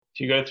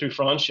you go through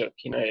Franschhoek,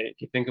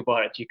 if you think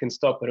about it, you can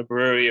stop at a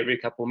brewery every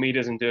couple of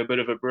meters and do a bit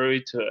of a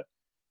brewery tour.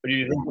 But if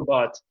you think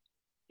about,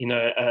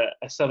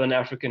 a Southern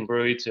African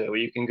brewery tour where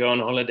you can go on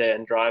holiday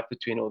and drive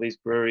between all these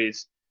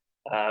breweries,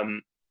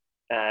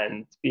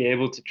 and be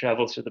able to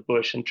travel through the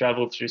bush and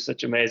travel through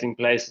such amazing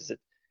places.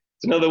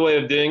 It's another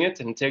way of doing it,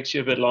 and it takes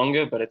you a bit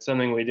longer, but it's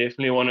something we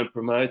definitely want to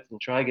promote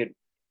and try to get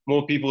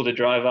more people to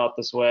drive out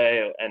this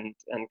way and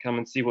come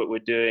and see what we're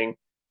doing,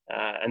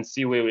 and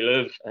see where we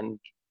live and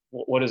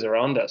what is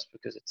around us,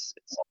 because it's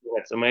something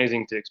that's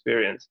amazing to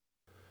experience.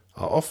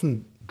 I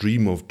often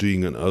dream of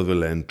doing an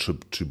overland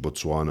trip to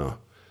Botswana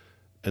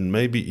and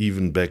maybe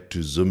even back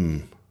to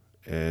Zim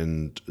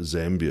and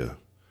Zambia.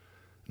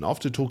 And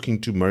after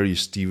talking to Murray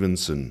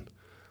Stephenson,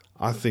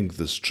 I think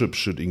this trip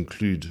should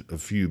include a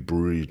few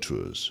brewery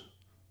tours.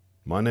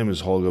 My name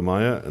is Holger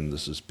Meyer and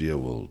this is Beer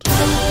World.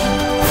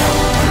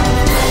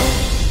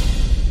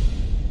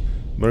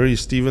 Murray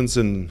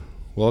Stephenson,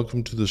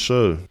 welcome to the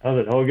show. How's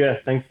it, Holger?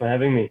 Thanks for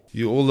having me.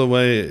 You're all the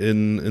way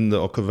in the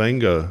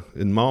Okavango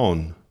in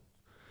Maun.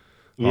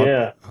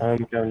 Yeah,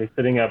 I'm currently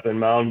sitting up in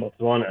Maun,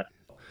 Botswana.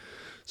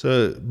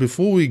 So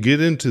before we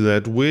get into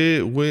that,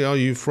 where are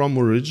you from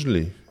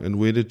originally and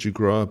where did you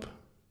grow up?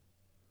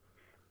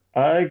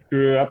 I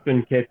grew up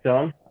in Cape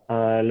Town.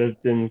 I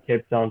lived in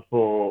Cape Town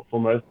for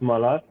most of my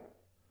life.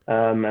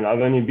 And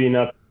I've only been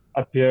up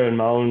here in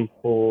Maun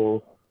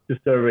for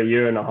just over a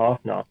year and a half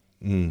now.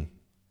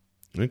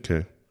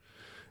 Okay.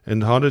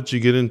 And how did you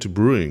get into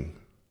brewing?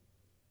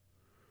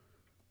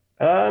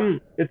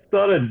 It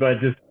started by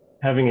just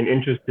having an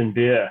interest in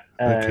beer,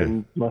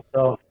 and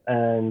myself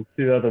and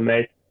two other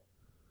mates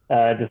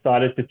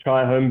decided to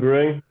try home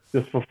brewing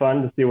just for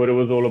fun, to see what it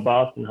was all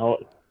about and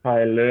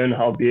try to learn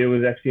how beer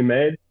was actually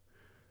made.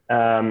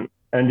 And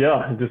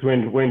yeah, it just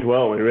went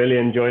well. We really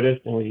enjoyed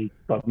it and we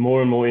got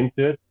more and more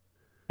into it.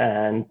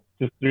 And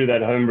just through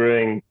that home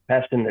brewing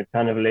passion, it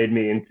kind of led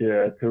me into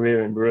a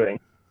career in brewing.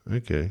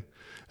 Okay.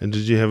 And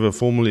did you have a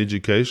formal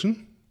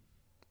education?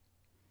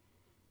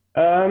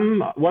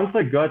 Once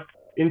I got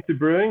into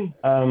brewing,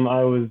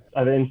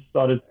 I then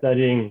started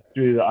studying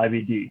through the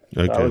IBD.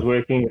 So I was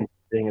working and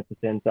studying at the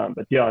same time.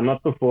 But yeah,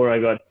 not before I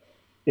got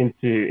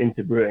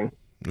into brewing.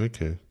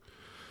 Okay.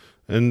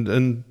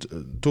 And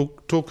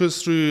talk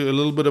us through a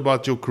little bit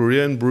about your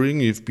career in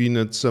brewing. You've been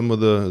at some of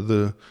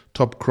the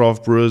top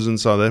craft brewers in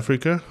South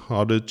Africa.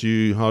 How did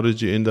you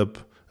end up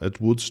at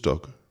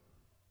Woodstock?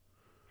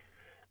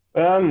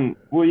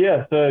 Well,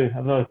 yeah. So as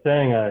I was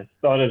saying, I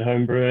started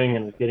home brewing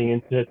and was getting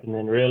into it, and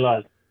then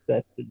realized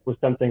that it was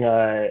something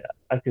I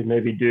could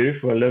maybe do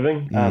for a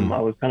living. I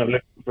was kind of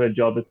looking for a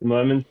job at the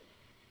moment.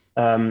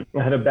 I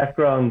had a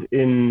background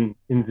in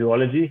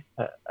zoology.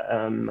 I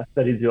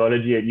studied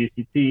zoology at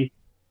UCT,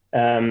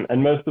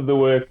 and most of the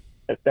work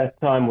at that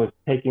time was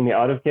taking me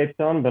out of Cape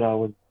Town, but I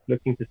was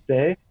looking to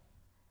stay.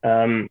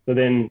 So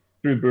then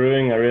through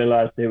brewing, I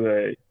realized there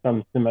were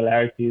some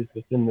similarities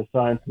within the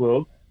science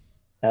world.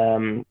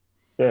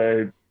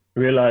 So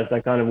realized I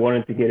kind of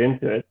wanted to get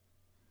into it.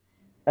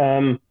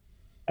 And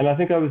I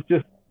think I was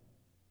just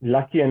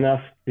lucky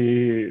enough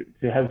to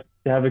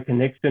have a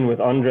connection with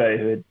Andre,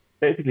 who had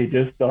basically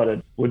just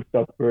started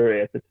Woodstock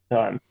Brewery at the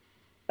time.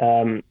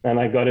 And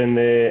I got in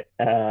there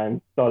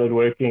and started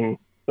working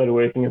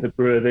as a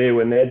brewer there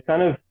when they had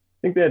I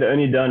think they had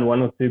only done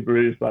one or two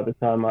brews by the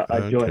time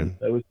I joined.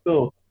 So it was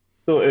still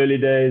early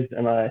days,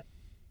 and I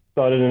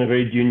started in a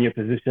very junior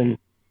position,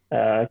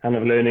 kind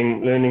of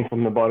learning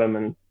from the bottom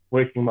and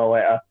working my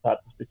way up type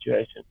of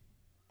situation.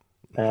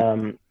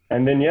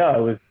 And then I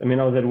was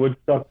at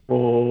Woodstock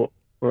for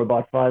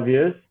about 5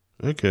 years.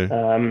 Okay.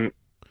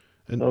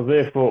 And I was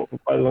there for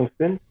quite a long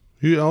stint.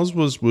 Who else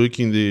was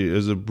working there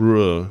as a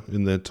brewer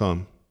in that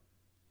time?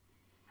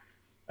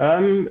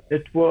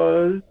 It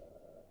was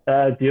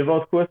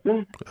Dierwald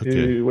Koorsen,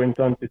 who went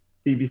on to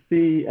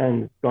CBC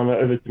and gone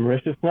over to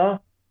Mauritius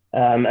now,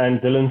 and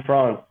Dylan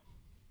France.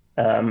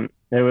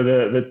 They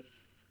were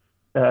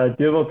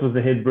Dierwald was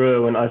the head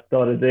brewer when I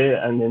started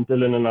there, and then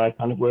Dylan and I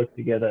kind of worked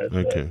together as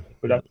a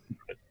production.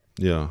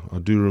 Yeah, I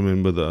do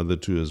remember the other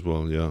two as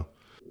well, yeah.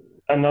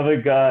 Another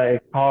guy,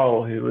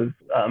 Carl, who was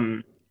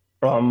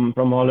from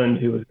Holland,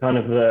 who was kind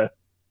of the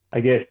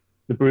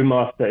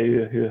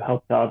brewmaster who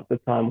helped out at the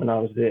time when I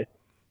was there.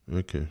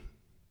 Okay.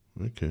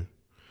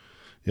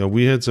 Yeah,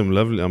 we had some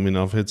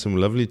I've had some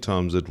lovely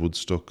times at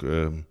Woodstock.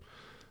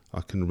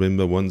 I can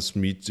remember once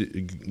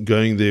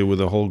going there with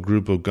a whole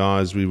group of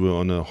guys. We were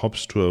on a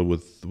hops tour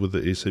with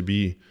the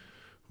SAB.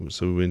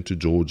 So we went to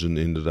George and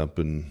ended up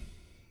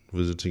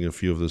visiting a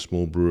few of the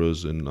small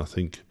brewers, and I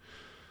think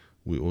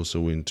we also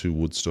went to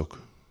Woodstock.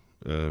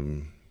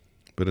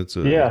 But I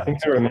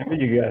think I remember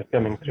you guys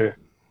coming through.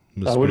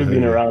 I would have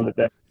been around at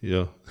that.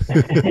 Yeah.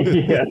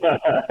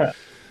 Yeah.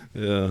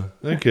 Yeah.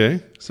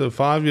 Okay. So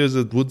 5 years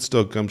at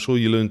Woodstock. I'm sure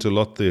you learned a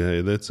lot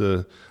there. Hey,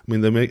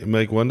 they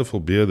make wonderful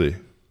beer there.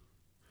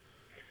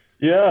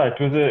 Yeah,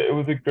 it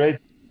was a great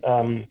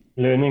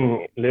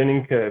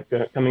learning curve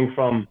coming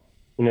from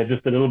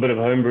just a little bit of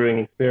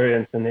homebrewing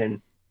experience and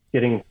then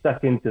getting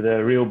stuck into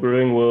the real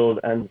brewing world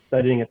and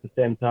studying at the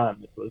same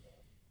time. It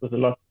was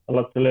a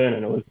lot to learn,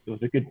 and it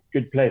was a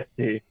good place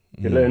to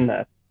learn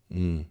that.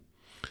 Mm.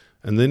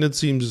 And then it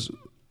seems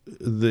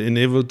the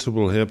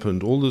inevitable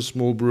happened. All the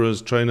small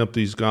brewers train up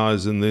these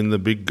guys, and then the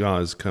big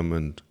guys come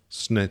and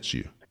snatch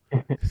you.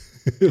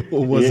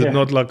 Or was it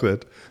not like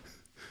that?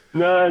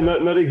 No,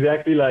 not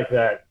exactly like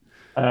that.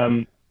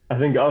 I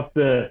think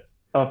after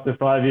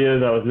 5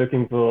 years, I was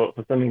looking for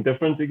something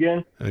different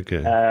again.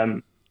 Okay.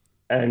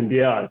 And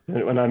yeah,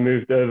 when I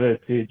moved over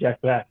to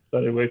Jack Black,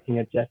 started working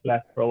at Jack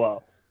Black for a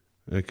while.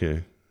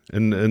 Okay.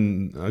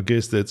 And I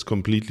guess that's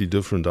completely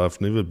different.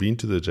 I've never been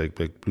to the Jack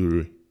Black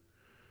Brewery.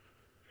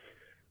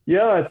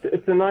 Yeah,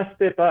 it's a nice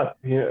step up.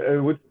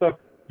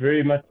 Woodstock's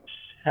very much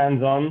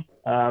hands-on,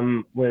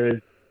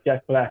 whereas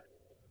Jack Black,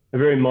 a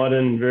very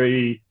modern,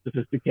 very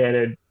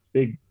sophisticated,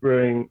 big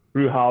brew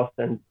house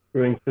and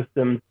brewing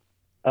system.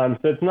 So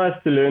it's nice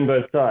to learn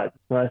both sides.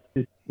 It's nice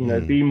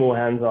to be more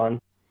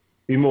hands-on,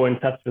 be more in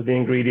touch with the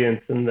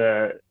ingredients and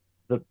the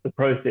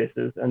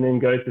processes, and then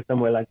go to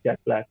somewhere like Jack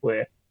Black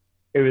where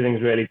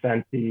everything's really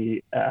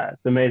fancy.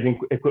 It's amazing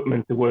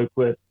equipment to work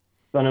with.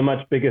 It's on a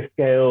much bigger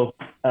scale.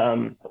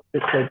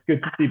 It's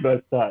good to see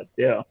both sides.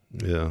 Yeah.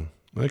 Yeah.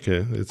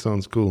 Okay, it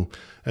sounds cool.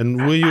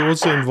 And were you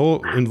also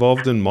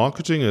involved in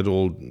marketing at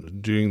all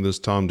during this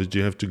time? Did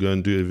you have to go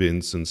and do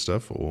events and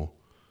stuff, or?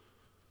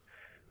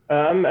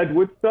 At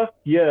Woodstock,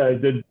 yeah, I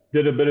did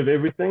a bit of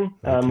everything.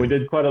 Okay. We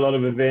did quite a lot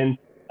of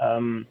events.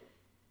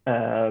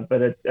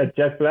 But at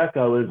Jack Black,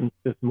 I was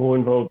just more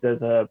involved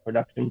as a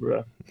production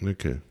brewer.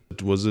 Okay.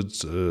 Was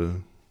it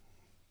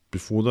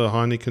before the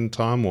Heineken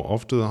time or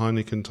after the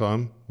Heineken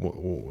time? That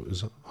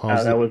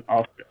was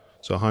after.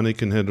 So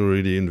Heineken had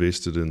already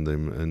invested in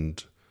them,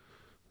 and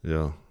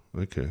yeah,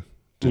 okay.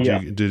 Did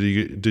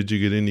you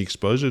get any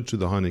exposure to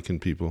the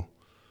Heineken people?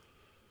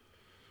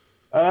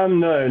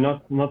 No,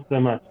 not so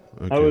much.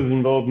 Okay. I was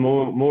involved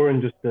more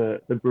in just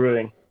the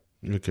brewing.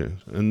 Okay,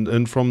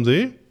 and from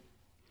there?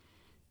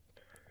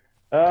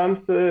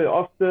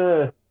 So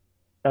after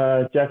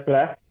Jack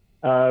Black,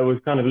 I was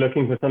kind of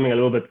looking for something a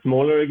little bit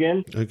smaller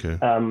again. Okay.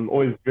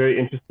 Always very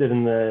interested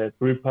in the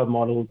brew pub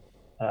models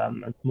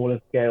and smaller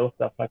scale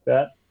stuff like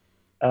that.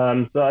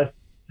 So I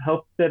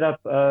helped set up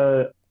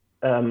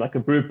like a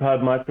brew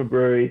pub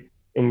microbrewery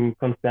in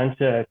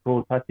Constantia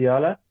called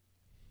Patiala.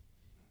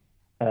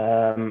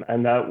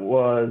 And that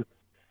was,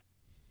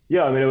 it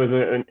was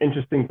an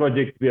interesting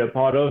project to be a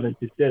part of and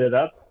to set it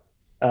up.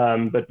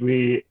 But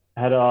we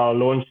had our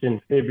launch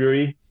in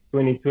February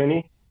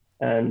 2020,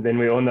 and then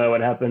we all know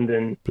what happened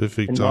in March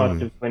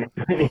of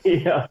 2020.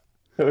 Yeah,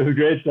 it was a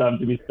great time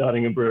to be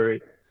starting a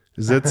brewery.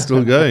 Is that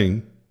still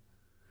going?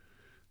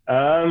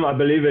 I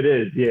believe it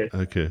is, yes.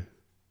 Okay.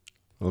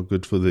 Well,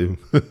 good for them.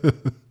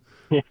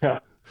 Yeah.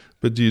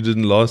 But you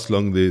didn't last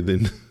long there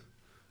then.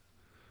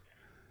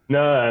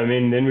 No,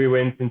 then we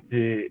went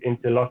into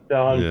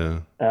lockdown.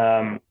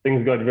 Yeah.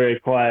 Things got very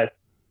quiet.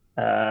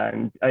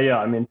 And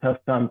tough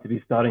time to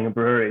be starting a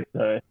brewery.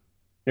 So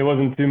there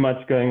wasn't too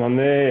much going on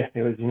there.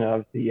 There was,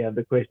 obviously you have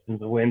the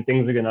questions of when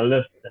things are going to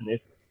lift and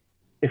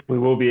if we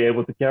will be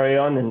able to carry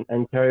on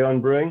and carry on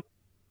brewing.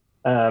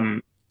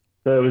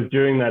 So it was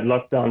during that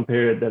lockdown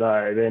period that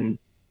I then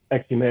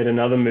actually made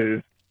another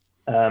move.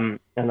 And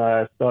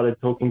I started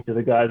talking to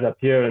the guys up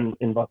here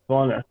in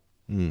Botswana.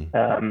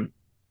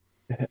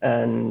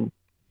 And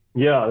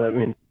yeah, I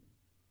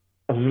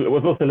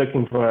was also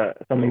looking for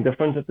something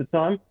different at the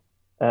time.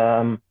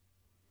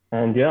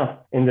 And yeah,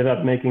 ended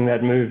up making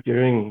that move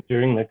during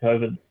the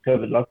COVID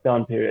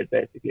lockdown period,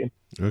 basically.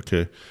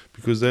 Okay,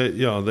 because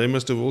they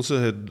must have also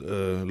had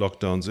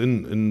lockdowns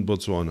in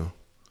Botswana.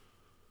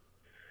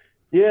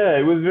 Yeah,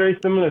 it was very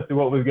similar to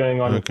what was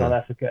going on in South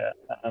Africa.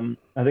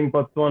 I think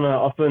Botswana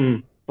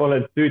often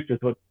followed suit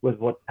with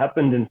what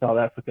happened in South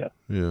Africa.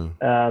 Yeah.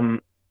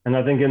 And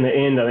I think in the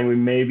end, we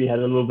maybe had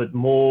a little bit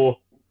more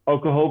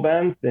alcohol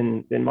bans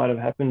than might have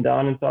happened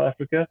down in South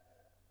Africa.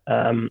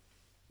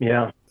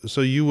 Yeah.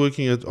 So you're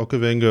working at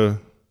Okavango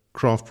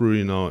Craft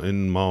Brewery now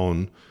in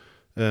Maun.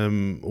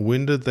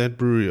 When did that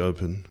brewery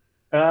open?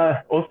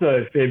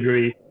 Also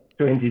February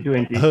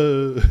 2020.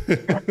 Oh.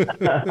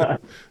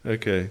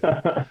 Okay.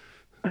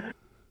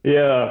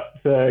 Yeah.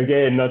 So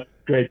again, not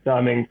great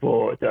timing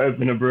to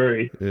open a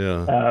brewery.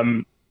 Yeah.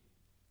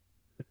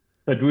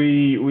 But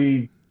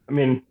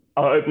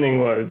our opening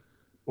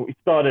we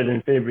started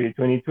in February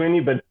 2020,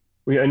 but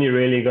we only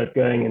really got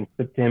going in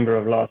September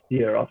of last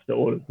year after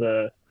all of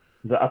the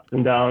ups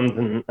and downs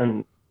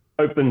and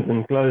opens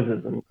and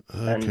closes and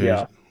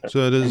yeah.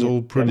 So it is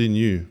all pretty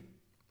new.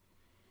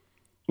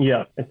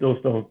 Yeah, it's all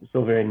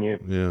still very new.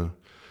 Yeah.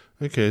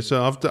 Okay,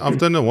 so I've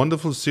done a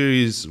wonderful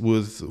series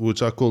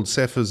which I called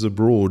Sapphirs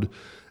Abroad,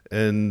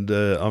 and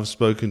I've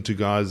spoken to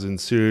guys in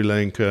Sri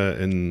Lanka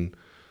and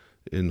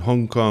in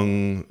Hong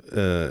Kong,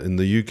 in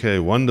the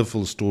UK,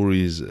 wonderful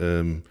stories.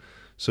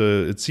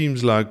 So it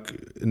seems like,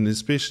 and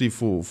especially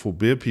for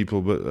beer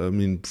people, but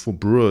for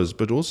brewers,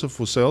 but also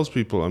for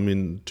salespeople.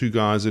 2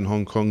 guys in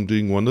Hong Kong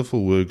doing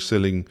wonderful work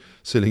selling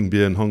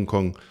beer in Hong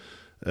Kong.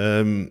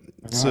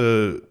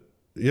 So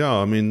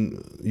yeah,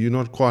 you're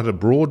not quite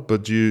abroad,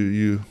 but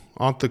you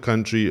out the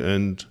country,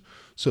 and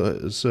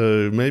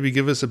So maybe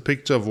give us a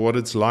picture of what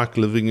it's like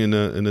living in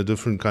a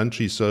different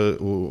country,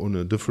 or in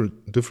a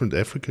different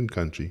African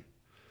country.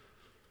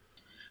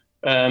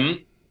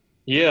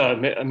 Yeah,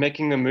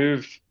 making the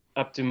move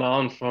up to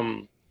Maun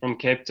from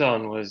Cape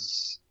Town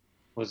was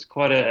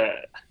quite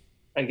a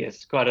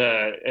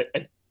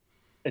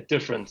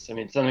difference. I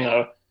mean, something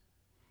I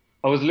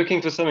was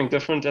looking for something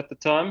different at the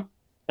time.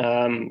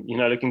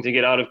 Looking to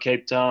get out of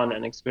Cape Town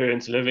and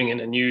experience living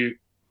in a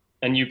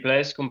new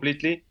place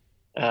completely.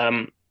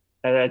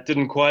 I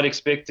didn't quite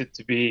expect it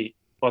to be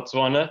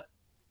Botswana,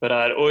 but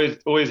I'd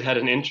always had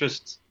an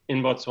interest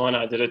in Botswana.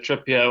 I did a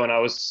trip here when I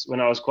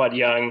was quite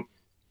young.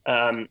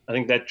 I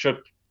think that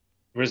trip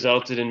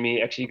resulted in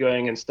me actually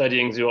going and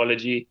studying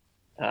zoology,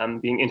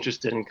 being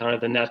interested in kind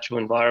of the natural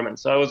environment.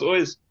 So I was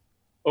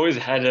always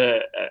had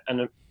a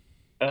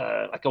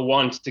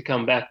want to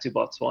come back to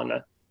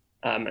Botswana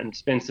and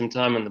spend some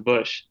time in the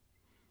bush.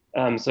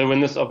 So when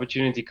this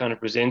opportunity kind of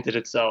presented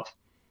itself,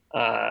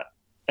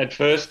 at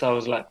first I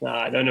was like, nah,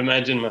 I don't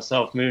imagine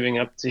myself moving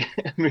out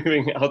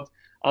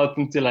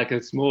into like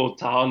a small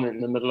town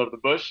in the middle of the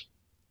bush.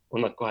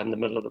 Well, not quite in the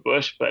middle of the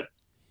bush, but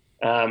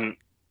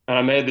and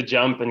I made the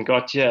jump and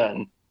got here,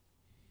 and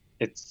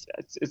it's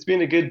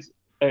been a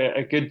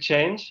good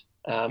change.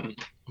 I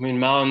mean,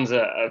 Maun's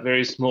a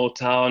very small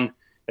town.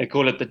 They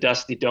call it the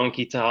Dusty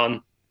Donkey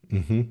Town,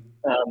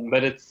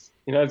 but it's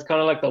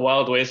kind of like the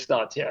Wild West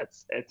out here.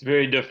 It's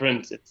very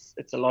different.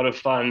 It's a lot of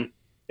fun.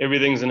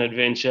 Everything's an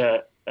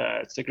adventure.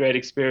 It's a great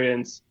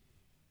experience.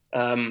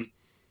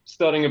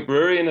 Starting a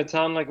brewery in a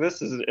town like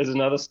this is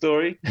another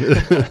story.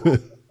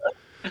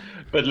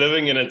 But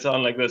living in a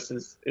town like this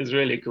is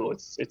really cool.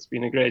 It's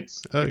been a great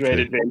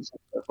adventure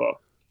so far.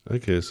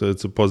 Okay, so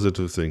it's a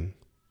positive thing.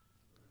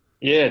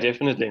 Yeah,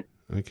 definitely.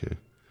 Okay,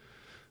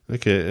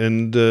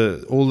 and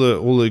all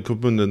the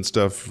equipment and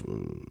stuff,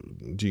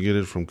 do you get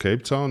it from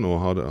Cape Town, or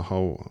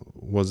how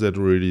was that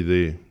already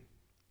there?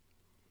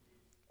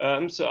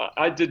 So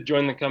I did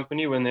join the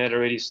company when they had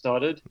already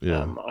started.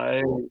 Yeah.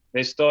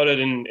 They started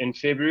in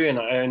February, and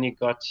I only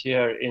got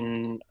here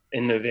in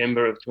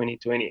November of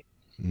 2020.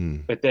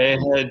 But they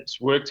had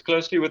worked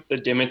closely with the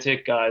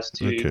Demetec guys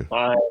to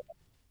buy,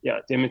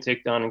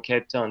 Demetec down in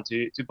Cape Town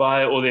to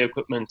buy all the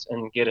equipment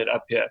and get it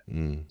up here.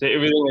 So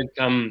everything had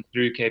come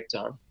through Cape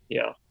Town.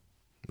 Yeah.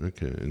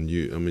 Okay, and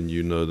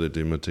you know the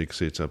Demetec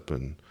setup,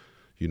 and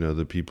you know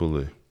the people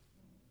there.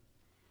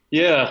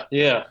 Yeah.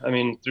 I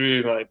mean,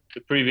 through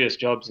the previous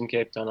jobs in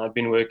Cape Town, I've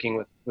been working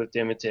with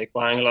Demetec,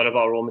 buying a lot of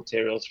our raw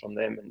materials from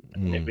them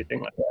and everything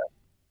like that.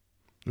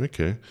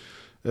 Okay.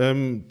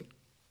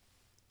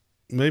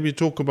 Maybe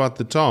talk about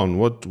the town.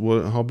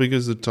 How big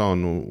is the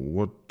town, or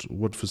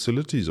what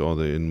facilities are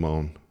there in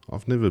Maun?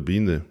 I've never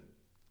been there.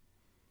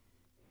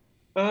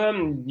 So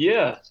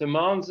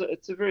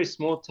it's a very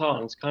small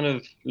town. It's kind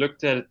of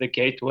looked at the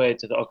gateway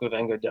to the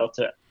Okavango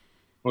Delta.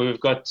 We've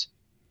got,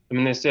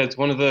 they say it's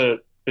one of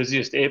the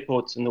busiest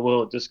airports in the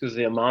world, just because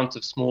the amount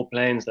of small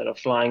planes that are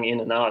flying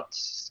in and out,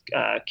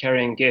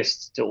 carrying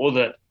guests to all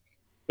the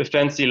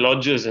fancy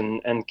lodges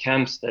and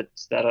camps that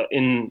are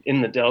in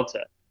the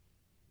Delta.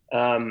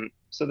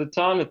 So the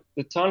town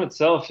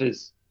itself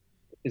is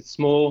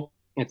small,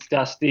 it's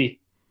dusty,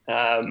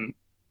 and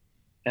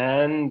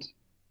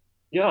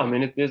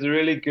there's a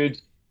really good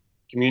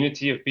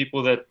community of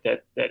people that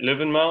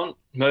live in Maun.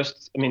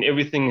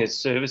 Everything is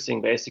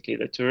servicing basically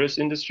the tourist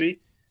industry,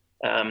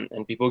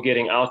 and people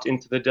getting out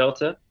into the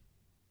Delta.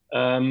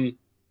 In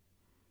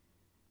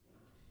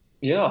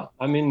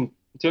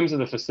terms of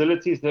the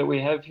facilities that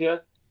we have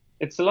here,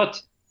 I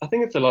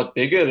think it's a lot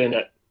bigger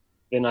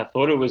than I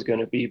thought it was going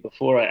to be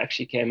before I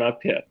actually came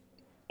up here.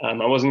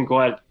 I wasn't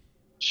quite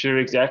sure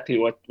exactly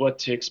what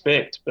to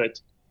expect, but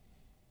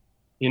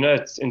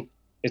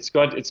it's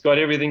got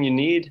everything you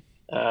need.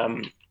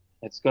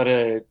 It's got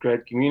a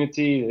great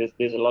community.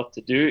 There's a lot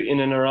to do in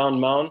and around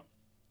Maun,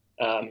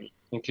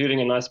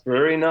 including a nice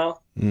brewery now.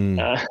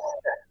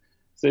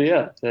 So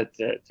yeah,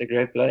 it's a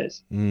great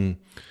place.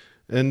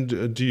 And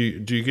do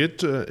you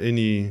get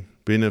any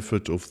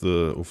benefit of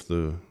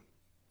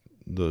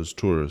those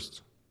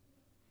tourists?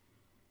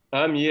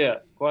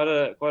 Quite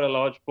a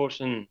large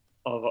portion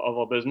of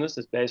our business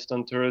is based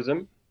on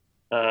tourism.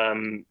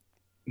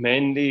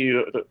 Mainly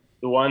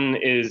the one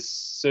is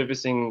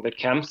servicing the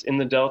camps in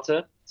the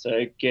Delta,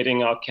 so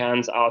getting our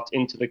cans out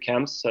into the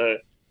camps. So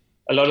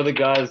a lot of the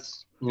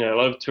guys, a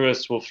lot of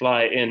tourists will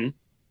fly in,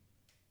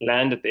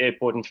 land at the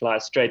airport and fly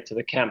straight to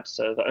the camps.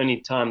 So the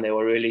only time they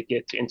will really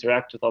get to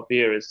interact with our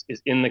beer is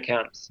in the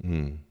camps.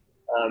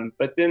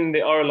 But then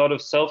there are a lot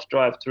of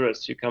self-drive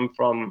tourists who come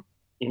from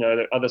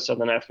the other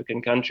Southern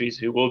African countries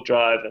who will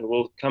drive and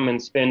will come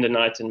and spend a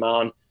night in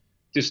Maun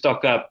to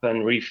stock up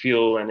and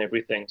refuel and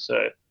everything.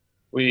 So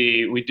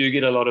we do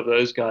get a lot of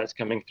those guys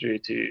coming through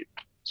to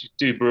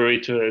do brewery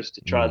tours,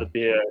 to try the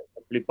beer,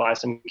 hopefully buy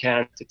some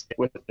cans to take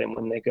with them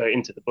when they go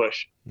into the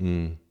bush.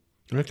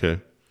 Okay.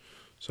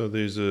 So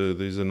there's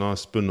a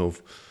nice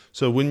spin-off.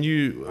 So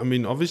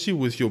when obviously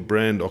with your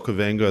brand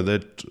Okavango,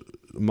 that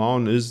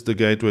Maun is the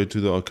gateway to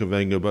the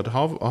Okavango, but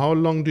how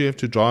long do you have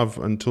to drive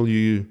until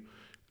you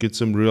get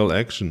some real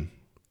action?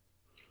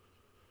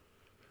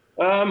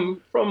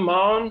 From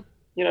Maun,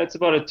 it's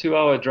about a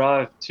 2-hour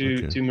drive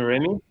to Okay.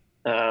 Moremi.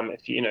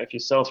 If you're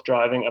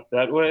self-driving up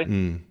that way,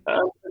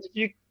 if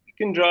you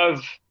can drive,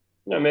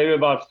 maybe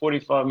about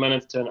 45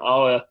 minutes to an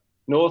hour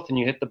north, and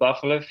you hit the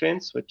buffalo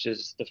fence, which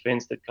is the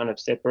fence that kind of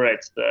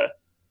separates the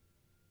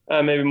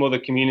maybe more the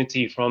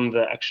community from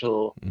the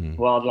actual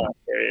wildlife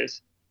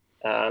areas.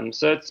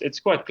 So it's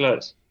quite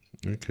close.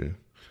 Okay.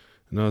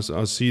 Now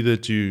I see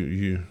that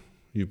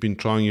you've been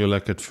trying your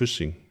luck at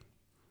fishing.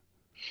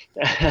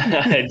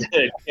 I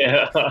did,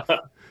 yeah.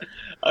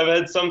 I've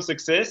had some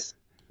success,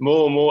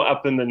 more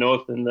up in the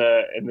north in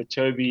the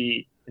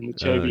Chobe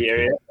Okay.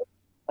 area.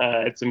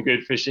 Had some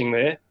good fishing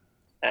there,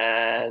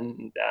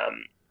 and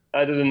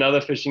I did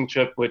another fishing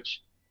trip,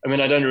 which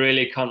I don't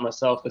really count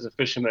myself as a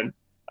fisherman.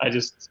 I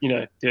just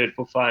do it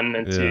for fun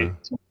and Yeah.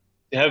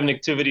 to have an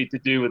activity to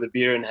do with a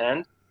beer in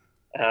hand.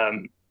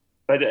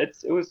 But it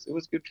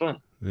was good fun.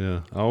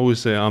 Yeah. I always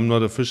say I'm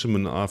not a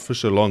fisherman. I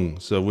fish along.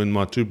 So when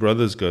my two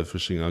brothers go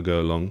fishing, I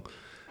go along.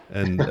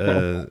 And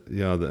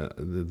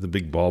the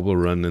big barbel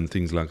run and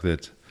things like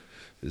that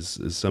is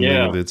something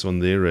Yeah. that's on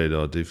their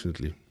radar,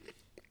 definitely.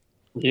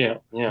 Yeah.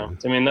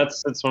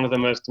 That's one of the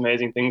most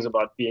amazing things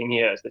about being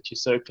here is that you're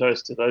so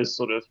close to those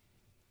sort of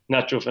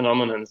natural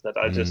phenomena that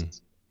I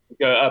just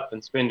go up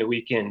and spend a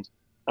weekend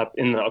up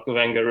in the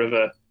Okavango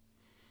River,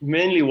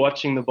 mainly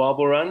watching the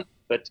barbel run,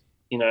 but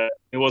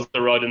there was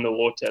a rod in the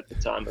water at the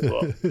time as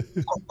well.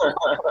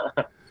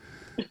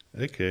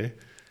 Okay.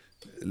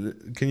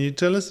 Can you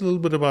tell us a little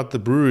bit about the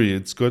brewery?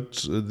 It's got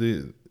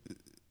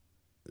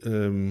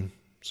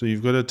so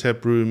you've got a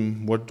tap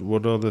room.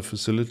 What are the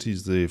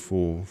facilities there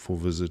for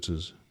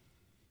visitors?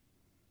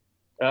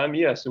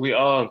 So we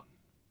are,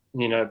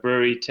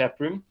 brewery tap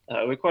room.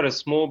 We're quite a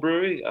small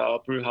brewery. Our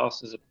brew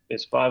house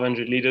is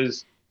 500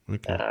 liters.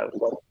 Okay. We've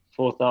got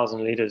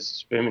 4,000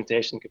 liters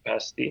fermentation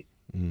capacity.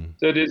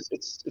 So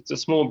it's a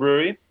small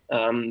brewery.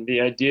 The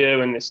idea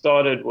when they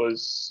started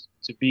was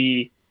to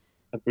be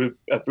a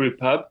brew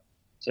pub.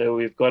 So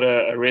we've got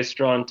a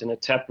restaurant and a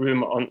tap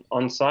room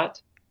on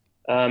site.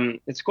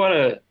 It's quite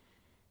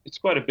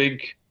a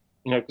big,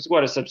 it's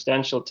quite a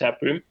substantial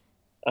tap room.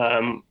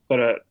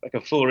 Got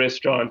a full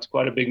restaurant,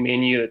 quite a big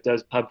menu that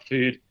does pub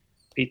food,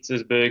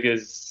 pizzas,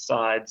 burgers,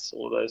 sides,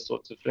 all those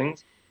sorts of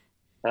things.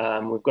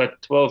 We've got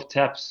 12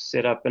 taps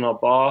set up in our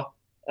bar.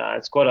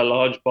 It's quite a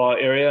large bar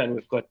area, and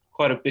we've got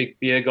quite a big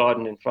beer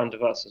garden in front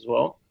of us as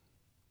well.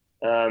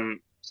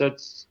 So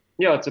it's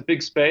a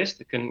big space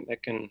that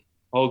can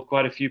hold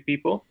quite a few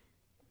people.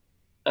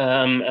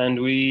 And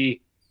then we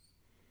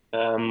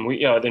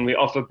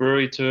offer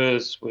brewery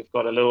tours. We've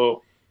got a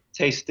little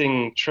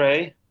tasting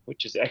tray,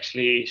 which is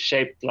actually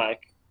shaped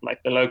like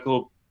the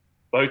local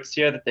boats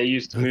here that they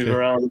use to move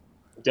around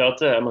the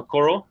Delta, a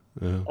Makoro.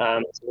 Yeah.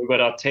 So we've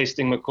got our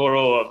tasting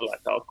Makoro of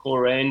like our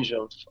core range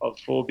of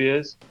 4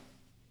 beers.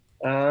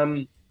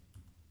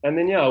 And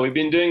then we've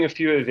been doing a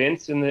few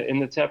events in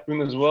the tap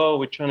room as well.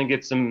 We're trying to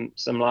get some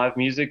live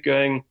music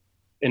going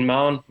in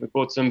Maun. We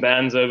brought some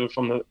bands over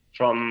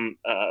from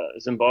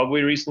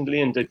Zimbabwe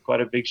recently and did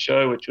quite a big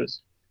show, which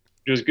was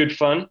good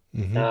fun.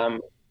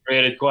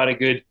 Created quite a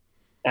good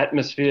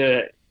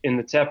atmosphere in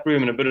the tap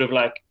room and a bit of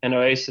like an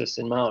oasis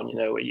in Maun,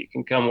 where you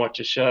can come watch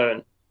a show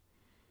and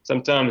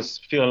sometimes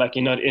feel like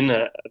you're not in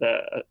a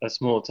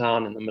small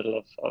town in the middle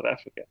of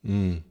Africa.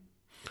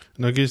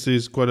 And I guess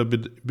there's quite a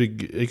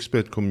big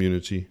expat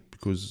community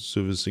because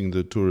servicing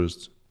the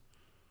tourists.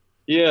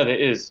 Yeah, there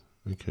is.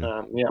 Okay.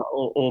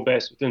 All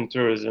based within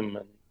tourism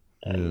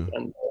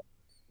and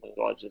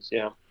lodges.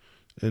 Yeah.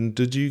 And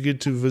did you get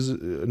to visit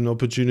an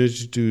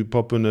opportunity to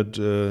pop in at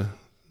the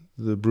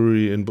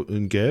brewery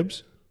in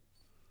Gabs?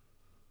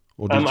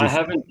 Or did I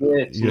haven't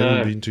yet. You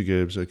haven't been to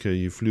Gabs. Okay,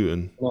 you flew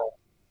in. No.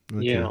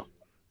 Okay.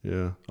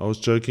 Yeah. I was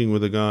joking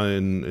with a guy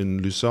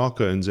in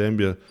Lusaka in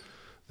Zambia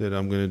that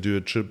I'm going to do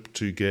a trip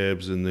to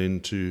Gabs and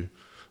then to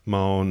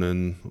Maun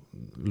and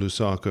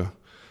Lusaka.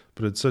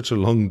 But it's such a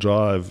long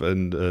drive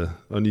and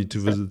only to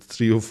visit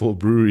 3 or 4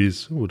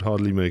 breweries would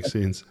hardly make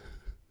sense.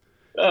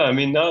 Oh,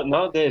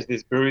 nowadays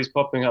there's breweries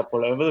popping up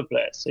all over the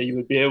place. So you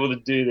would be able to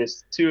do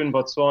this 2 in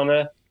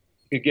Botswana.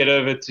 You could get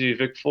over to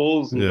Vic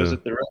Falls and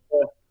visit the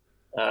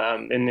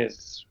river. Then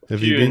there's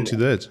Have you been to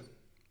that?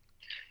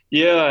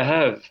 Yeah, I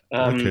have.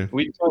 Okay.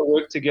 We try to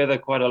work together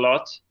quite a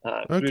lot.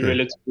 Okay. We're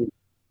relatively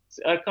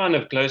kind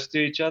of close to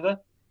each other.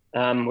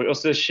 We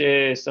also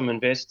share some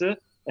investors.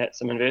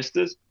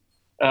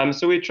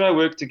 So we try to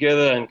work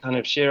together and kind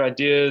of share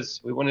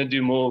ideas. We want to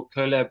do more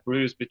collab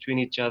brews between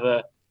each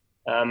other.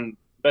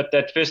 But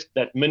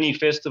that mini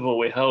festival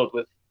we held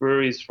with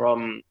breweries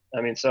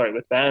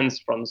with bands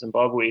from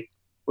Zimbabwe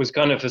was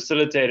kind of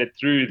facilitated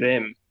through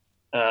them,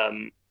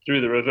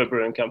 through the River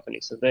Brewing Company.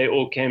 So they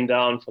all came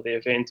down for the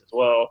event as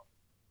well.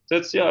 So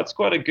it's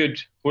quite a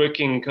good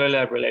working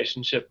collab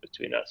relationship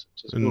between us,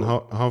 which is and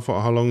cool.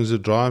 how long is the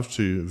drive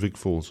to Vic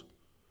Falls?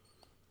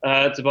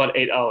 It's about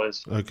 8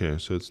 hours. Okay,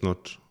 so it's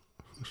not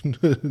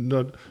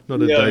a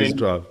day's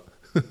drive.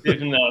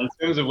 Definitely, in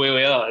terms of where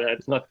we are,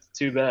 it's not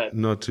too bad.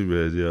 Not too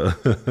bad,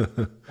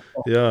 yeah.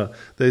 Yeah,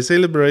 they're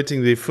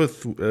celebrating their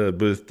fifth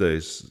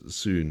birthdays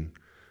soon.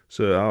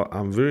 So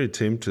I'm very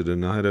tempted,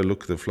 and I had a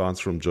look. The flights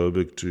from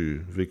Joburg to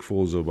Vic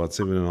Falls are about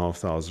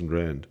 7,500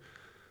 rand.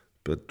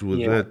 But with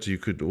Yeah. that, you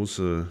could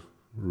also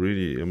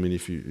really, I mean,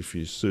 if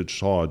you search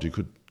hard, you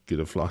could get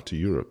a flight to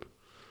Europe.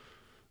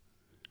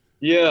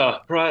 Yeah,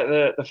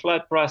 the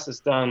flight prices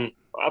down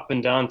up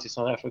and down to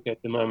South Africa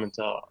at the moment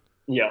are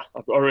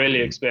really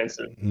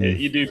expensive. Mm,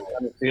 You do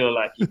kind of feel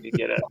like you could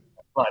get a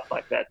flight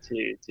like that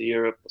to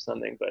Europe or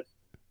something, but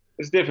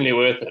it's definitely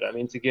worth it. I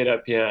mean, to get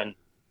up here and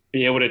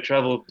be able to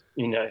travel,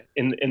 in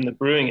the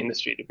brewing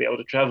industry, to be able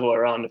to travel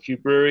around a few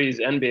breweries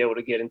and be able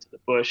to get into the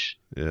bush,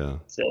 yeah.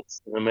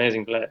 it's an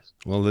amazing place.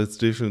 Well, that's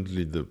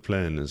definitely the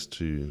plan is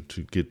to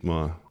get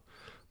my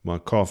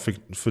car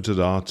fitted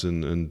out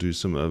and do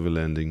some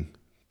overlanding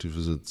to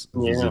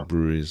Yeah. visit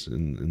breweries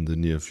in the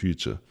near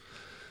future.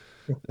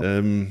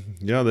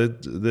 Yeah,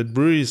 that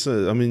brewery.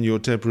 I mean, your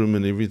tap room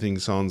and everything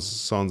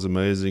sounds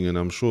amazing, and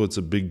I'm sure it's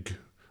a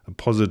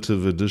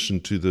positive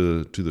addition to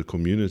the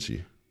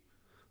community.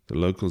 The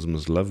locals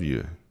must love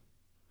you.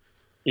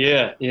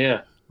 Yeah,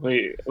 yeah.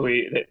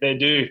 They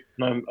do.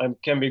 I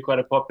can be quite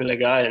a popular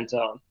guy in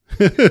town.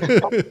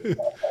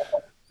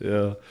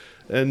 Yeah.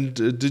 And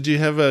did you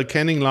have a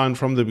canning line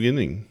from the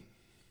beginning?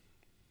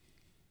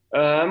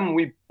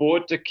 We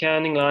bought a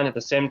canning line at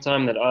the same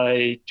time that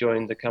I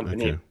joined the Okay.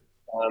 company.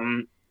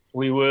 Um,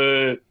 we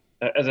were,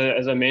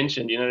 as I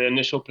mentioned, the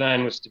initial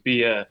plan was to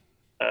be a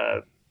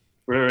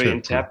brewery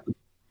and Tap room. tap,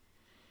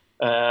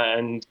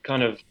 and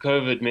kind of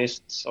COVID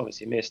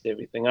obviously messed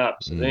everything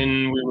up. So Mm,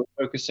 then we were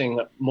focusing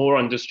more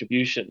on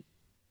distribution,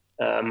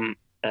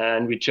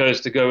 and we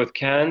chose to go with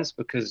cans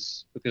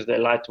because they're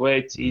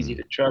lightweight, easy mm,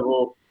 to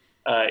travel,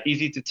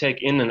 easy to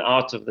take in and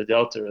out of the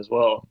Delta as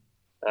well.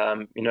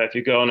 If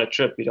you go on a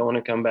trip, you don't want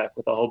to come back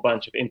with a whole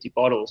bunch of empty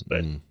bottles,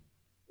 but mm,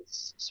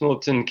 it's small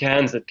tin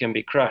cans that can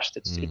be crushed.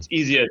 mm. It's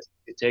easier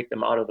to take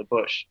them out of the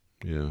bush.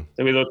 Yeah.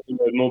 So we thought there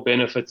were more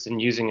benefits in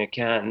using a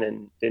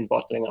can than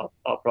bottling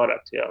our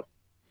product. Yeah.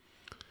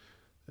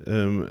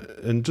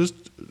 And just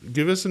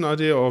give us an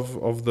idea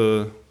of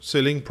the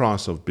selling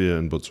price of beer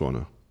in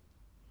Botswana.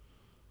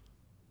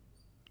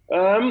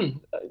 I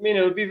mean,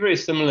 it would be very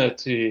similar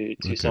to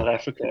Okay. South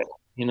Africa.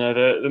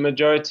 The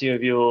majority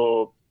of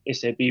your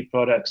SAB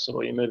products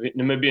or your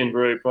Namibian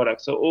brewery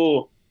products are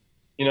all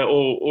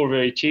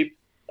very cheap.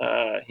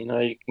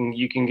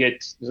 You can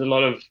get there's a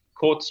lot of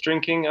quartz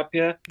drinking up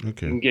here. You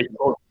Okay. can get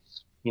quartz,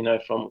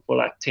 for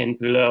like 10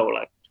 pula or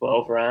like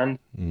 12 rand.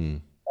 Mm,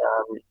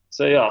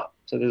 So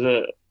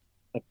there's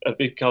a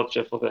big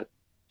culture for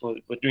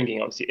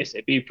drinking obviously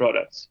SAB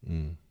products.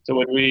 mm, So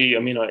what we, I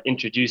mean, are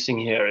introducing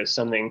here is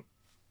something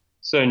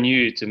so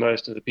new to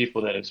most of the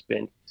people that have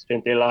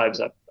spent their lives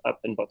up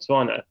in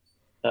Botswana.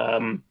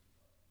 Um,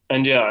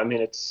 and yeah, I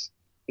mean, it's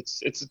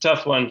a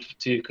tough one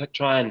to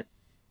try and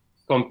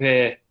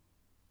compare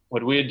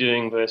what we're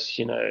doing versus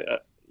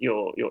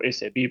your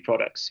SAB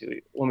products. You're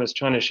almost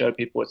trying to show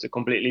people it's a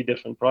completely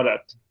different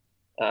product.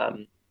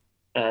 Um,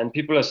 and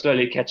people are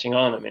slowly catching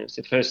on. I mean, it's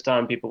the first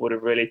time people would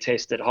have really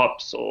tasted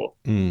hops or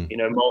mm,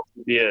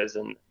 malty beers,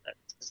 and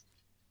it's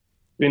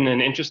been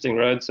an interesting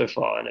road so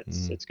far, and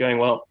it's mm. it's going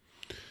well.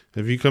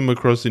 Have you come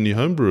across any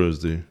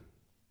homebrewers there?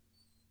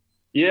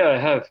 Yeah, I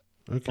have.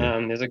 Okay.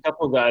 There's a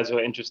couple of guys who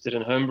are interested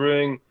in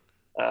homebrewing.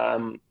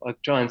 I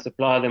try and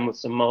supply them with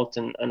some malt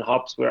and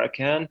hops where I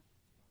can.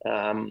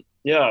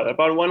 Yeah,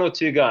 about one or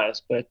two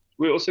guys, but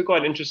we're also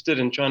quite interested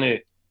in trying to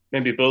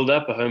maybe build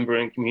up a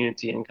homebrewing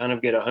community and kind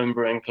of get a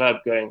homebrewing club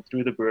going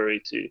through the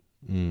brewery to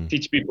Mm.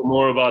 teach people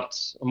more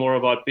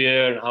about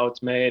beer and how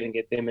it's made and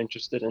get them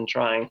interested in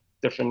trying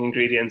different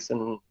ingredients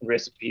and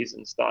recipes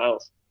and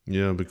styles.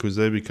 Yeah, because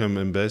they become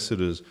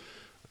ambassadors.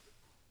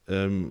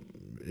 Um,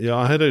 yeah,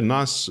 I had a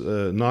nice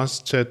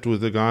chat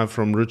with a guy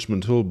from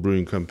Richmond Hill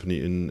Brewing Company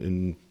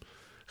in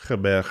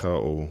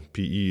Gqeberha or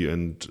PE,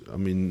 and I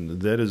mean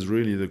that is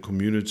really the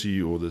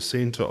community or the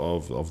center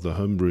of the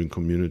homebrewing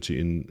community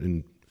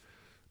in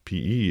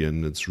PE,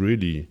 and it's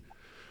really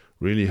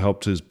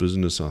helped his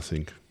business, I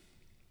think.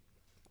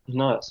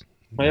 Nice.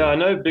 Oh, yeah, Yeah. I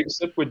know Big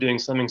Sip were doing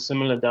something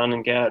similar down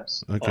in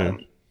Gabs. Okay.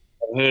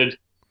 I've heard,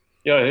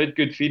 yeah, I heard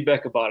good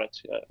feedback about it.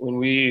 When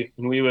we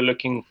were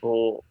looking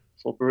for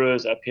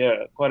brewers up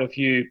here, quite a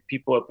few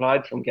people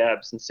applied from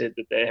Gabs and said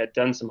that they had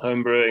done some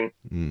home brewing,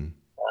 Mm.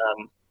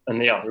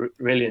 and yeah,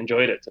 really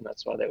enjoyed it, and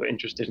that's why they were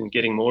interested in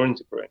getting more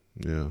into brewing.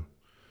 Yeah.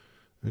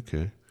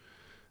 Okay.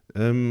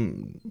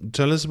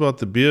 Tell us about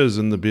the beers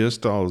and the beer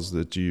styles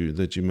that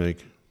you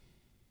make.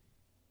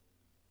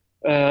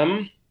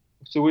 Um,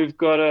 so we've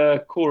got a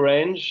core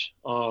range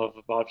of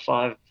about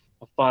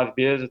five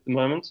beers at the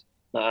moment.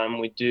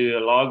 We do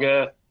a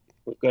lager,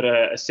 we've got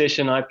a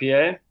session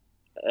IPA,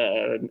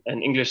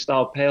 an English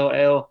style pale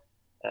ale,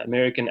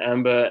 American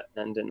amber,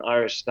 and an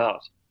Irish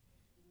stout.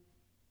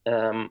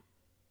 Um,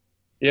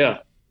 yeah,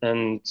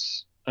 and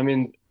I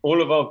mean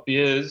all of our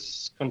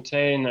beers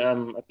contain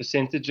a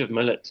percentage of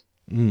millet,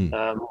 Mm.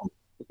 um,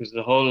 because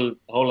the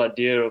whole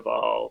idea of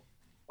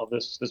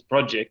this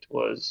project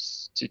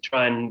was to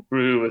try and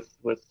brew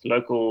with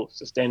local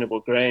sustainable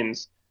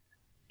grains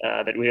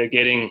that we are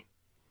getting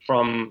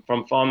from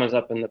farmers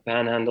up in the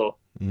Panhandle,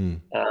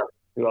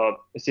 who are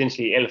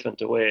essentially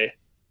elephant-aware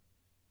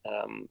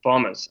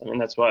farmers. I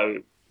mean, it's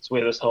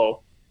where this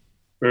whole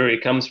brewery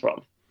comes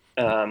from.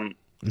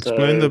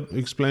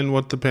 Explain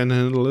what the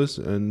Panhandle is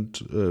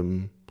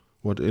and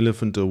what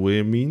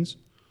elephant-aware means.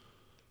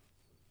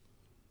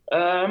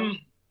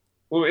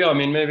 Well, yeah, I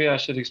mean, maybe I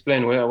should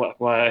explain where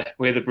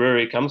the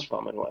brewery comes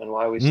from and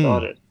why we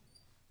started.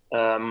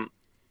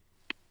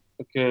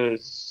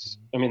 Because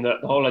I mean, the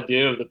whole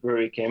idea of the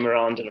brewery came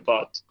around in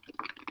about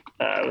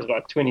it was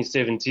about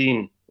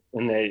 2017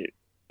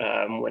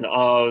 when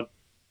our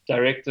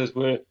directors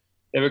were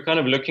kind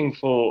of looking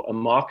for a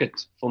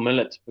market for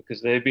millet,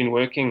 because they've been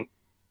working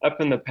up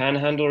in the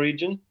Panhandle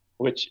region,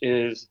 which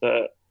is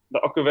the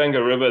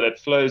Okavango River that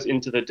flows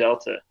into the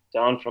delta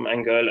down from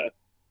Angola.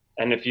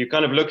 And if you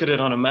kind of look at it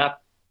on a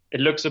map, it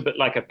looks a bit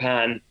like a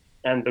pan,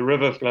 and the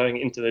river flowing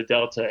into the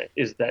delta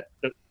is the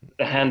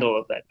handle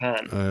of that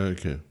pan.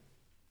 Okay.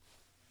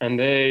 And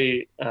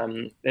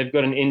they've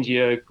got an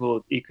NGO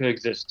called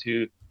Ecoexist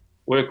who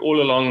work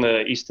all along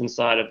the eastern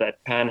side of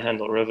that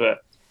Panhandle River,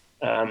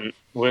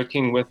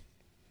 working with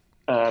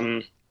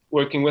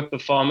the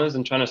farmers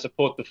and trying to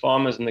support the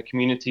farmers and the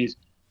communities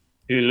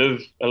who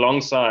live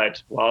alongside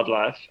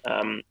wildlife.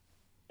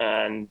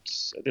 And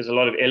there's a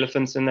lot of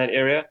elephants in that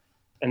area,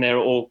 and they're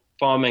all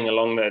farming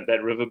along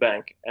that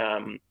riverbank.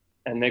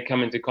 And they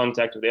come into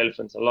contact with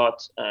elephants a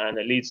lot, and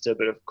it leads to a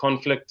bit of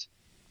conflict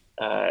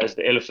as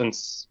the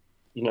elephants,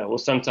 will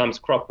sometimes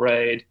crop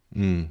raid.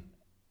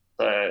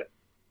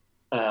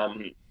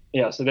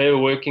 So they were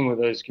working with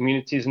those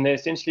communities, and they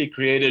essentially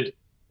created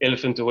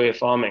elephant-aware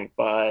farming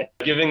by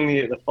giving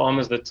the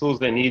farmers the tools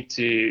they need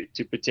to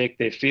protect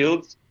their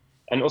fields,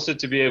 and also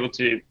to be able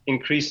to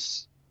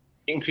increase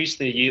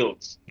their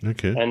yields.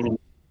 Okay. And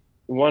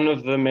one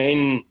of the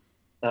main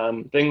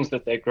things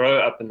that they grow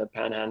up in the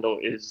Panhandle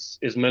is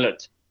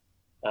millet,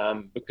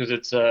 because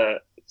it's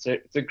a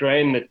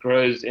grain that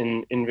grows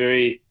in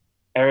very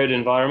arid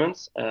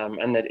environments,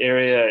 and that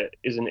area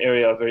is an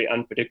area of very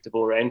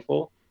unpredictable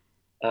rainfall.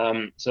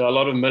 So a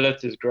lot of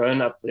millet is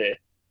grown up there.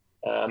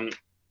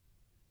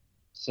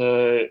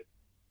 So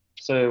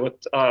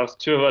what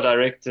two of our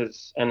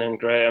directors, Anna and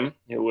Graham,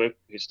 who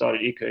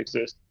started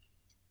Ecoexist,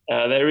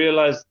 they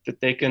realized that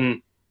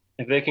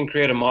if they can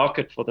create a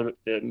market for the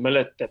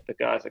millet that the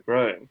guys are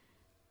growing,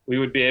 we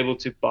would be able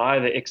to buy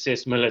the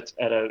excess millet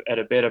at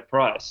a better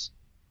price,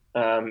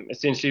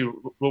 essentially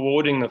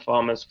rewarding the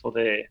farmers for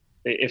their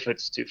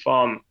efforts to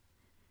farm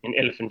in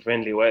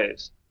elephant-friendly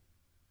ways.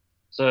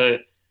 So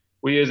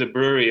we as a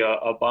brewery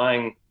are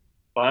buying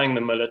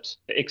the millet,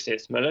 the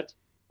excess millet,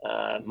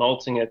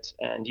 malting it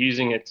and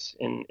using it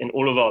in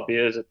all of our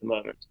beers at the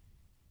moment.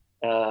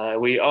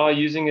 We are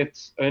using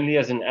it only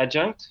as an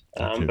adjunct,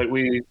 but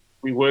we're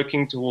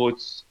working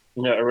towards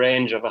a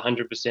range of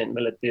 100%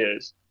 millet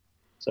beers.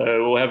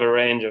 So we'll have a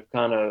range of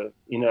kind of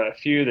a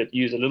few that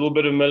use a little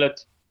bit of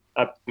millet,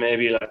 up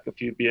maybe like a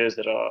few beers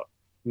that are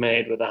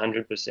made with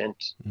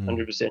 100%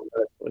 millet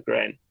for the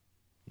grain.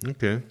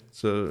 Okay,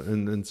 so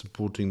and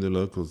supporting the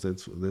locals,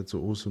 that's an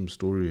awesome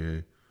story,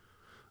 hey?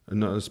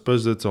 And I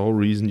suppose that's the whole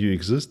reason you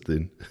exist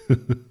then.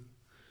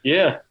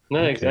 Yeah,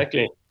 no,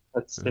 exactly.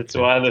 That's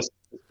why this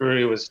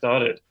brewery was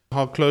started.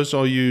 How close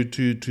are you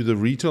to the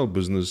retail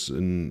business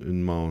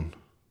in Maun?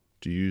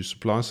 Do you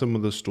supply some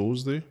of the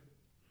stores there,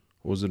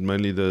 or is it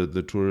mainly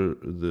the tour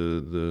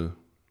the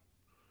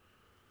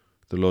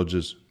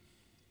lodges?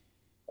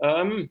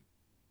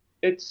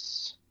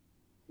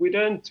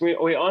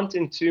 We aren't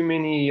in too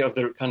many of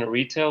the kind of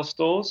retail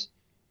stores.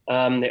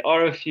 There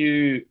are a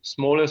few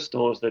smaller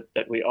stores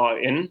that we are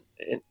in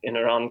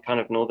around kind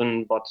of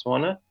northern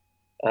Botswana.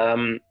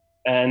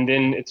 And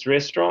then it's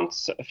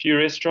restaurants, a few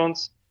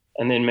restaurants,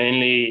 and then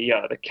mainly,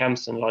 the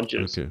camps and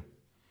lodges. Okay.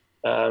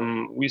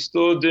 We're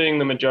still doing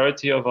the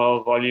majority of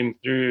our volume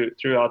through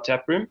our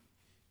tap room.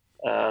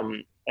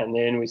 And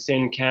then we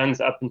send cans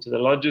up into the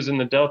lodges in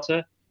the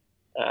Delta.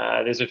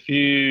 There's a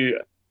few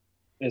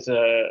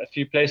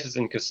places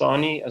in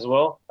Kasane as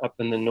well, up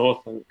in the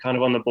north, and kind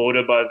of on the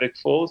border by Vic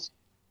Falls,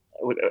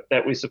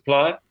 that we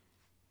supply.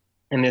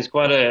 And there's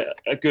quite a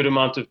good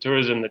amount of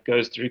tourism that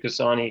goes through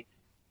Kasane,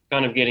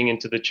 kind of getting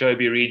into the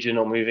Chobe region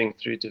or moving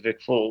through to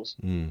Vic Falls.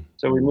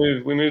 So we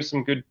move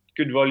some good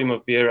volume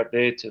of beer up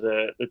there to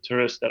the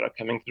tourists that are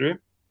coming through.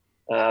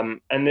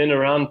 And then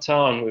around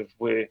town,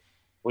 we're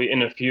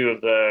in a few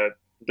of the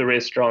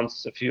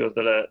restaurants, a few of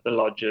the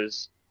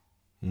lodges.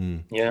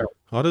 Yeah.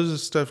 How does the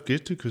stuff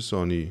get to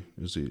Kasane?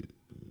 Is it?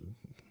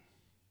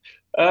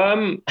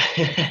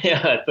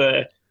 Yeah, it's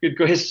a good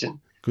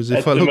question. Because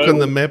if I look on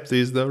the map,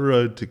 there's no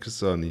road to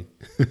Kasane.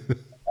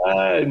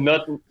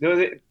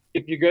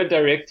 If you go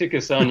direct to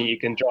Kasane, you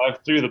can drive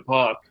through the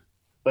park.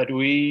 But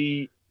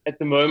at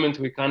the moment,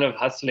 we're kind of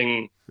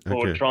hustling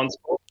for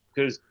transport,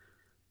 because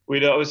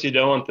we obviously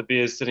don't want the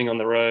beers sitting on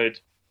the road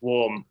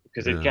warm,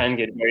 because it can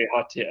get very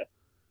hot here.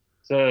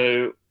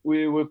 So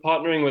we were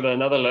partnering with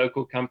another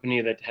local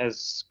company that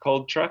has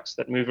cold trucks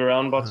that move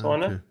around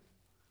Botswana, Okay.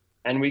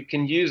 and we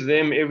can use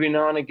them every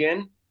now and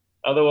again.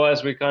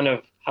 Otherwise, we're kind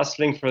of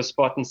hustling for a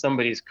spot in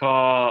somebody's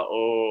car,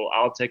 or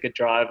I'll take a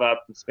drive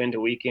up and spend a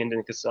weekend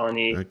in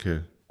Kasane.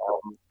 Okay.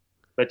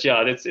 But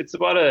yeah, it's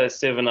about a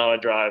 7 hour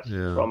drive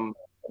Yeah. from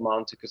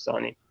Mount to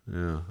Kasane.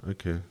 Yeah.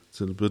 Okay.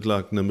 It's a bit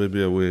like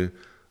Namibia, where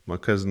my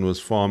cousin was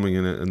farming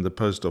and the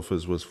post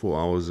office was 4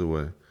 hours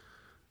away.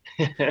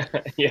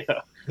 Yeah.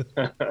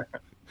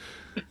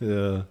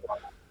 Yeah.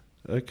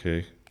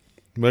 Okay.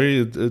 Mary,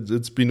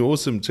 it's been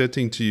awesome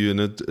chatting to you, and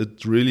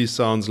it really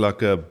sounds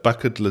like a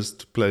bucket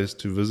list place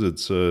to visit.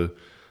 So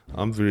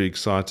I'm very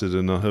excited,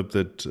 and I hope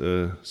that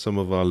some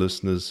of our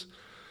listeners,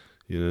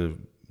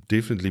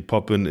 definitely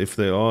pop in if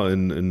they are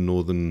in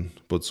northern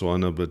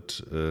Botswana,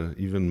 but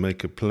even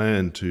make a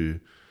plan to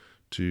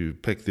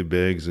pack their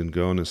bags and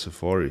go on a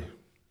safari.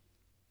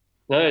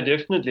 No,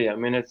 definitely. I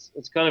mean, it's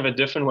kind of a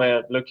different way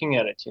of looking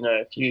at it.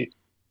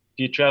 If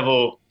you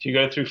travel, if you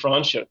go through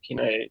Franschhoek,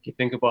 if you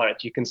think about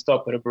it, you can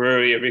stop at a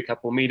brewery every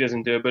couple of meters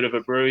and do a bit of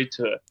a brewery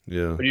tour.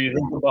 Yeah. But if you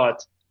think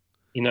about,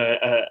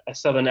 a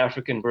Southern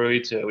African brewery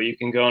tour where you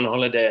can go on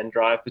holiday and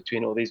drive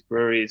between all these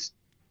breweries,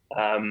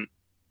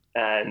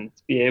 and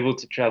be able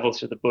to travel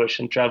through the bush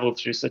and travel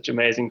through such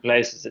amazing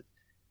places.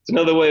 It's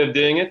another way of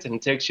doing it, and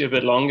it takes you a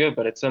bit longer,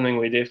 but it's something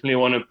we definitely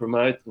want to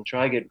promote and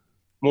try to get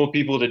more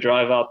people to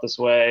drive out this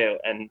way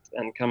and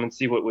come and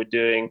see what we're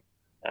doing,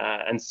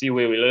 and see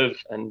where we live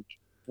and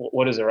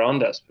what is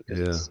around us, because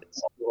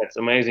it's something that's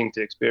amazing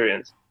to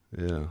experience.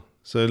 Yeah.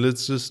 So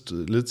let's just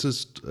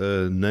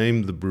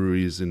name the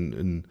breweries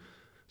in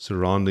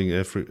surrounding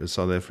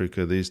South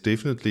Africa. There's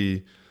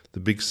definitely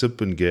the Big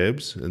Sip and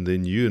Gabs, and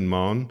then you and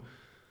Maun,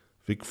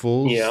 Vic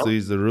Falls. Yeah.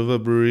 There's the River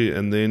Brewery,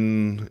 and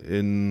then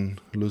in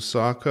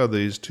Lusaka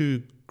there's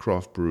two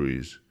craft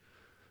breweries.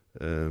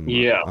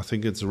 I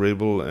think it's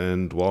Rebel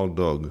and Wild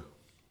Dog.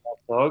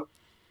 Dog.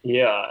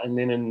 Yeah, and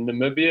then in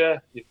Namibia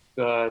you've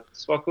got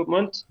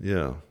Swakopmund.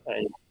 Yeah.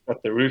 And you've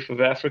got the Roof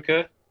of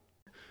Africa.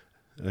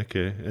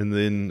 Okay, and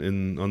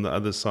then on the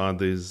other side,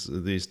 there's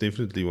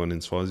definitely one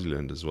in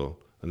Swaziland as well,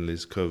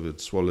 unless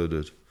COVID swallowed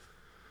it.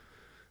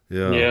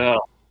 Yeah. Yeah.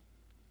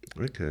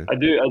 Okay. I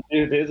do.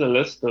 There's a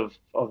list of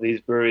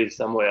these breweries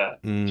somewhere.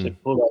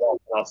 Should pull that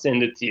up and I'll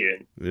send it to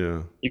you.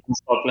 Yeah. You can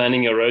start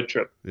planning your road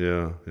trip.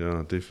 Yeah,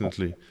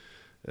 definitely.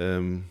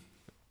 And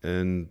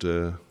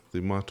there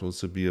might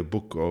also be a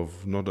book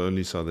of not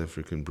only South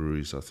African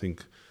breweries. I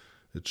think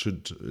it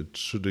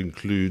should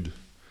include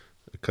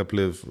a couple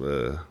of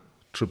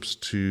trips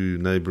to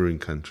neighboring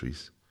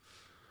countries.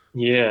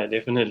 Yeah,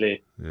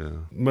 definitely. Yeah.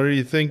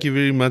 Murray, thank you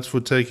very much for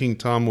taking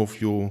time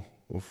off your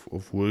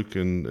of work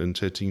and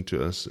chatting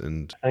to us.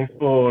 And thanks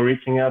for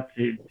reaching out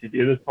to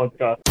do this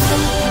podcast.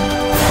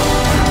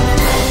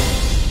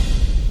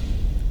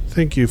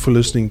 Thank you for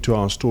listening to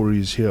our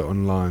stories here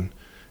online.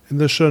 In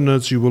the show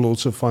notes, you will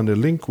also find a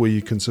link where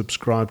you can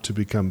subscribe to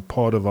become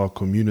part of our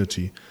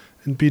community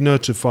and be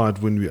notified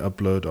when we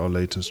upload our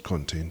latest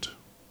content.